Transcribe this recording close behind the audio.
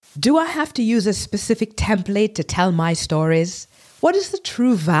Do I have to use a specific template to tell my stories? What is the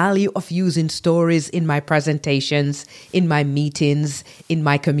true value of using stories in my presentations, in my meetings, in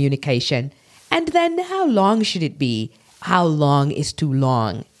my communication? And then how long should it be? How long is too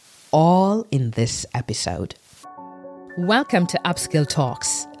long? All in this episode. Welcome to Upskill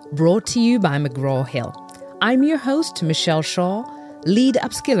Talks, brought to you by McGraw-Hill. I'm your host, Michelle Shaw, lead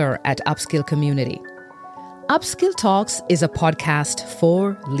upskiller at Upskill Community. Upskill Talks is a podcast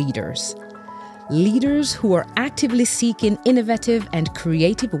for leaders. Leaders who are actively seeking innovative and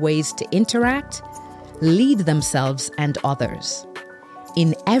creative ways to interact, lead themselves and others.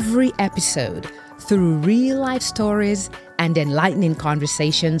 In every episode, through real-life stories and enlightening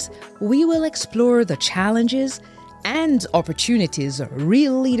conversations, we will explore the challenges and opportunities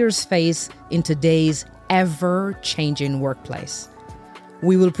real leaders face in today's ever-changing workplace.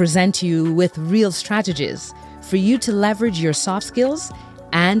 We will present you with real strategies for you to leverage your soft skills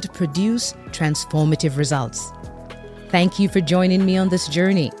and produce transformative results. Thank you for joining me on this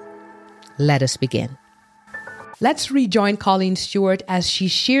journey. Let us begin. Let's rejoin Colleen Stewart as she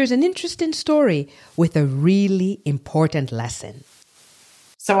shares an interesting story with a really important lesson.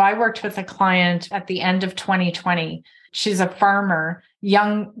 So I worked with a client at the end of 2020. She's a farmer,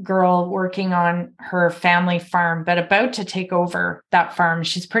 young girl working on her family farm, but about to take over that farm.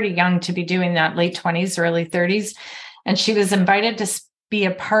 She's pretty young to be doing that, late 20s, early 30s. And she was invited to be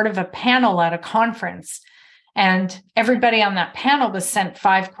a part of a panel at a conference. And everybody on that panel was sent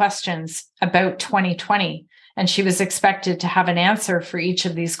 5 questions about 2020. And she was expected to have an answer for each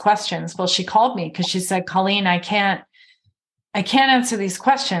of these questions. Well, she called me because she said, Colleen, I can't answer these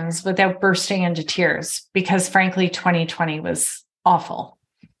questions without bursting into tears because frankly, 2020 was awful.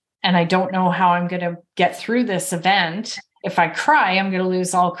 And I don't know how I'm going to get through this event. If I cry, I'm going to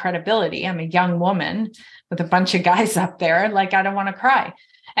lose all credibility. I'm a young woman with a bunch of guys up there. Like, I don't want to cry.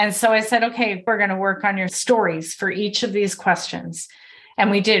 And so I said, okay, we're going to work on your stories for each of these questions. And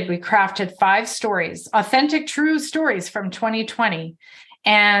we did. We crafted 5 stories, authentic, true stories from 2020.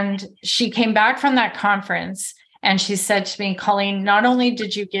 And she came back from that conference and she said to me, Colleen, not only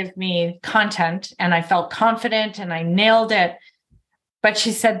did you give me content and I felt confident and I nailed it, but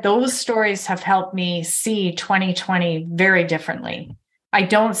she said, those stories have helped me see 2020 very differently. I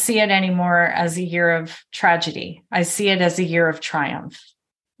don't see it anymore as a year of tragedy. I see it as a year of triumph.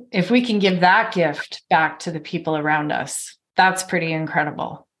 If we can give that gift back to the people around us, that's pretty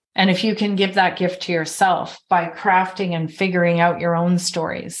incredible. And if you can give that gift to yourself by crafting and figuring out your own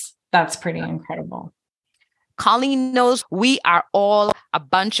stories, that's pretty incredible. Colleen knows we are all a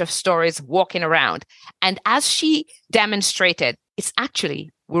bunch of stories walking around. And as she demonstrated, it's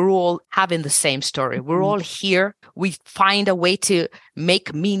actually, we're all having the same story. We're all here. We find a way to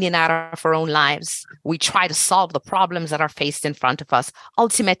make meaning out of our own lives. We try to solve the problems that are faced in front of us.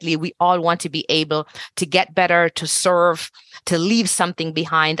 Ultimately, we all want to be able to get better, to serve, to leave something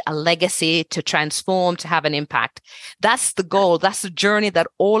behind, a legacy, to transform, to have an impact. That's the goal. That's the journey that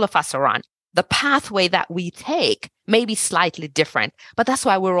all of us are on. The pathway that we take may be slightly different, but that's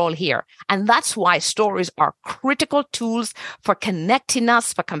why we're all here. And that's why stories are critical tools for connecting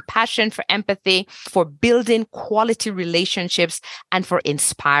us, for compassion, for empathy, for building quality relationships, and for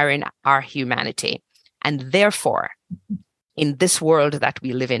inspiring our humanity. And therefore, in this world that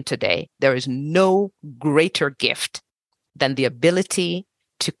we live in today, there is no greater gift than the ability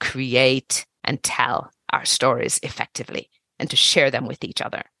to create and tell our stories effectively and to share them with each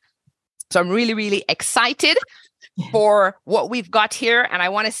other. So I'm really, really excited for what we've got here. And I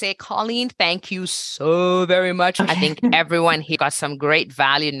want to say, Colleen, thank you so very much. Okay. I think everyone here got some great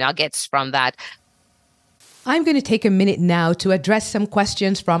value nuggets from that. I'm going to take a minute now to address some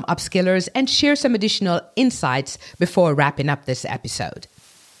questions from upskillers and share some additional insights before wrapping up this episode.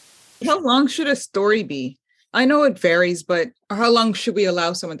 How long should a story be? I know it varies, but how long should we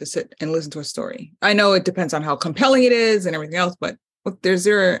allow someone to sit and listen to a story? I know it depends on how compelling it is and everything else, but is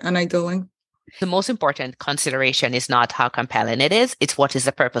there an ideal length? The most important consideration is not how compelling it is. It's what is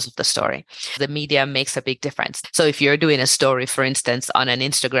the purpose of the story. The media makes a big difference. So if you're doing a story, for instance, on an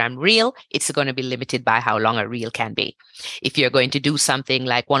Instagram reel, it's going to be limited by how long a reel can be. If you're going to do something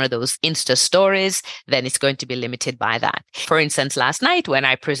like one of those Insta stories, then it's going to be limited by that. For instance, last night when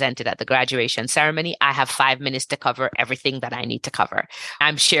I presented at the graduation ceremony, I have 5 minutes to cover everything that I need to cover.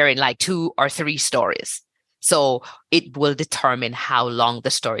 I'm sharing like 2 or 3 stories. So it will determine how long the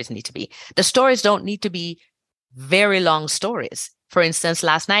stories need to be. The stories don't need to be very long stories. For instance,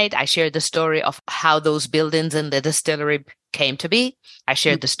 last night, I shared the story of how those buildings in the distillery came to be. I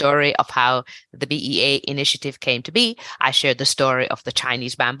shared the story of how the BEA initiative came to be. I shared the story of the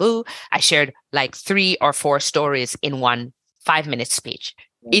Chinese bamboo. I shared like 3 or 4 stories in one 5-minute speech.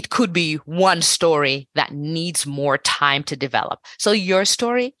 It could be one story that needs more time to develop. So your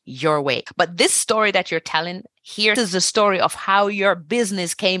story, your way. But this story that you're telling here is the story of how your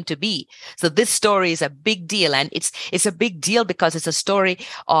business came to be. So this story is a big deal. And it's a big deal because it's a story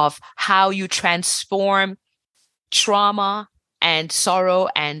of how you transform trauma and sorrow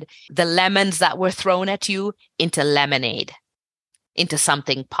and the lemons that were thrown at you into lemonade, into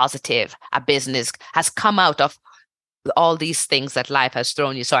something positive. A business has come out of all these things that life has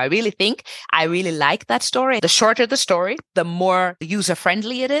thrown you. So I really like that story. The shorter the story, the more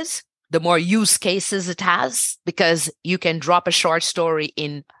user-friendly it is, the more use cases it has, because you can drop a short story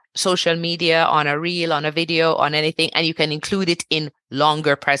in social media, on a reel, on a video, on anything, and you can include it in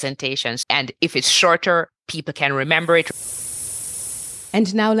longer presentations. And if it's shorter, people can remember it.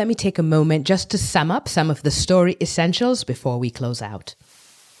 And now let me take a moment just to sum up some of the story essentials before we close out.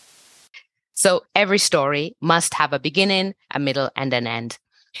 So every story must have a beginning, a middle, and an end.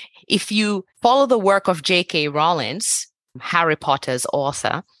 If you follow the work of J.K. Rowling, Harry Potter's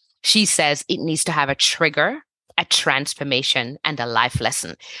author, she says it needs to have a trigger, a transformation, and a life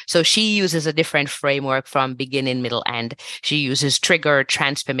lesson. So she uses a different framework from beginning, middle, end. She uses trigger,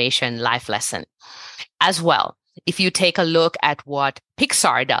 transformation, life lesson. As well, if you take a look at what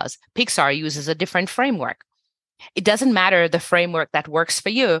Pixar does, Pixar uses a different framework. It doesn't matter the framework that works for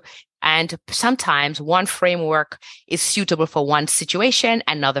you. And sometimes one framework is suitable for one situation,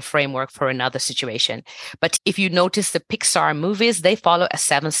 another framework for another situation. But if you notice the Pixar movies, they follow a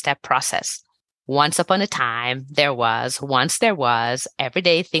 7-step process. Once upon a time, once there was, every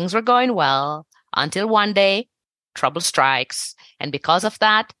day things were going well, until one day, trouble strikes. And because of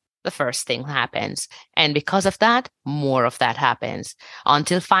that, the first thing happens. And because of that, more of that happens.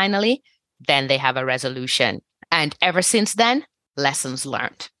 Until finally, then they have a resolution. And ever since then, lessons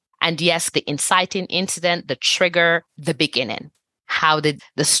learned. And yes, the inciting incident, the trigger, the beginning. How did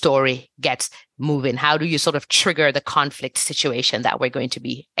the story get moving? How do you sort of trigger the conflict situation that we're going to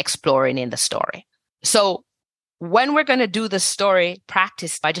be exploring in the story? So when we're going to do the story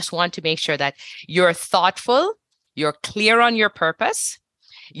practice, I just want to make sure that you're thoughtful, you're clear on your purpose,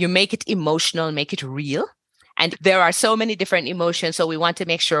 you make it emotional, make it real. And there are so many different emotions. So we want to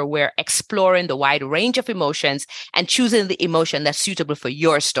make sure we're exploring the wide range of emotions and choosing the emotion that's suitable for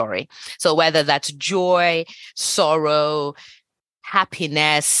your story. So whether that's joy, sorrow,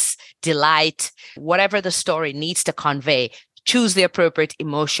 happiness, delight, whatever the story needs to convey, choose the appropriate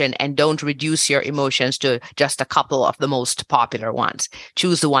emotion and don't reduce your emotions to just a couple of the most popular ones.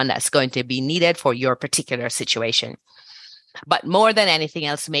 Choose the one that's going to be needed for your particular situation. But more than anything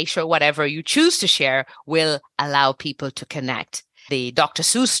else, make sure whatever you choose to share will allow people to connect. The Dr.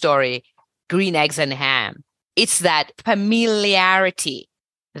 Seuss story, Green Eggs and Ham, it's that familiarity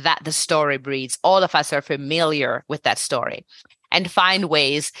that the story breeds. All of us are familiar with that story. And find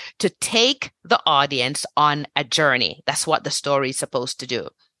ways to take the audience on a journey. That's what the story is supposed to do.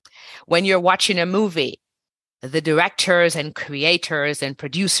 When you're watching a movie, the directors and creators and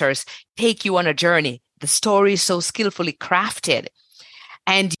producers take you on a journey. The story is so skillfully crafted.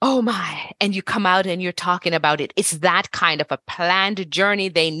 And oh my, and you come out and you're talking about it. It's that kind of a planned journey.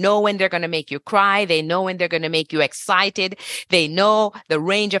 They know when they're going to make you cry. They know when they're going to make you excited. They know the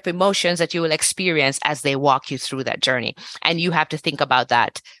range of emotions that you will experience as they walk you through that journey. And you have to think about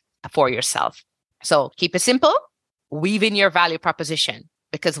that for yourself. So keep it simple, weave in your value proposition.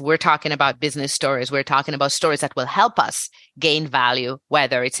 Because we're talking about business stories. We're talking about stories that will help us gain value,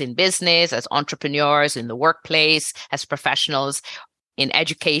 whether it's in business, as entrepreneurs, in the workplace, as professionals, in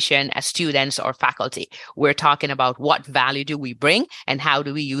education, as students or faculty. We're talking about what value do we bring and how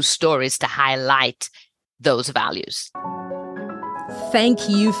do we use stories to highlight those values. Thank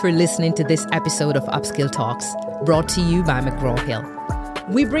you for listening to this episode of Upskill Talks, brought to you by McGraw-Hill.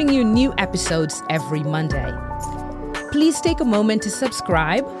 We bring you new episodes every Monday. Please take a moment to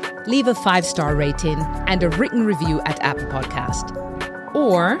subscribe, leave a 5-star rating and a written review at Apple Podcast.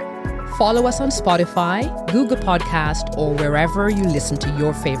 Or follow us on Spotify, Google Podcast, or wherever you listen to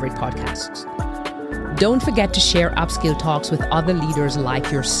your favorite podcasts. Don't forget to share Upskill Talks with other leaders like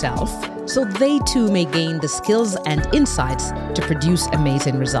yourself so they too may gain the skills and insights to produce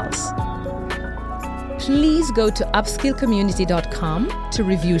amazing results. Please go to upskillcommunity.com to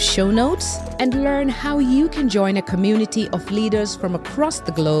review show notes and learn how you can join a community of leaders from across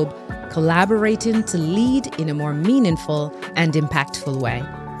the globe, collaborating to lead in a more meaningful and impactful way.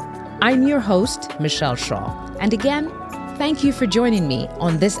 I'm your host, Michelle Shaw. And again, thank you for joining me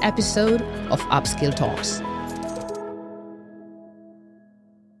on this episode of Upskill Talks.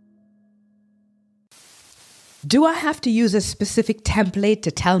 Do I have to use a specific template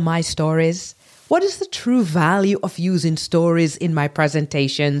to tell my stories? What is the true value of using stories in my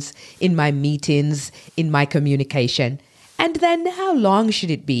presentations, in my meetings, in my communication? And then how long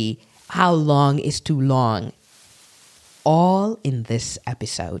should it be? How long is too long? All in this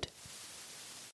episode.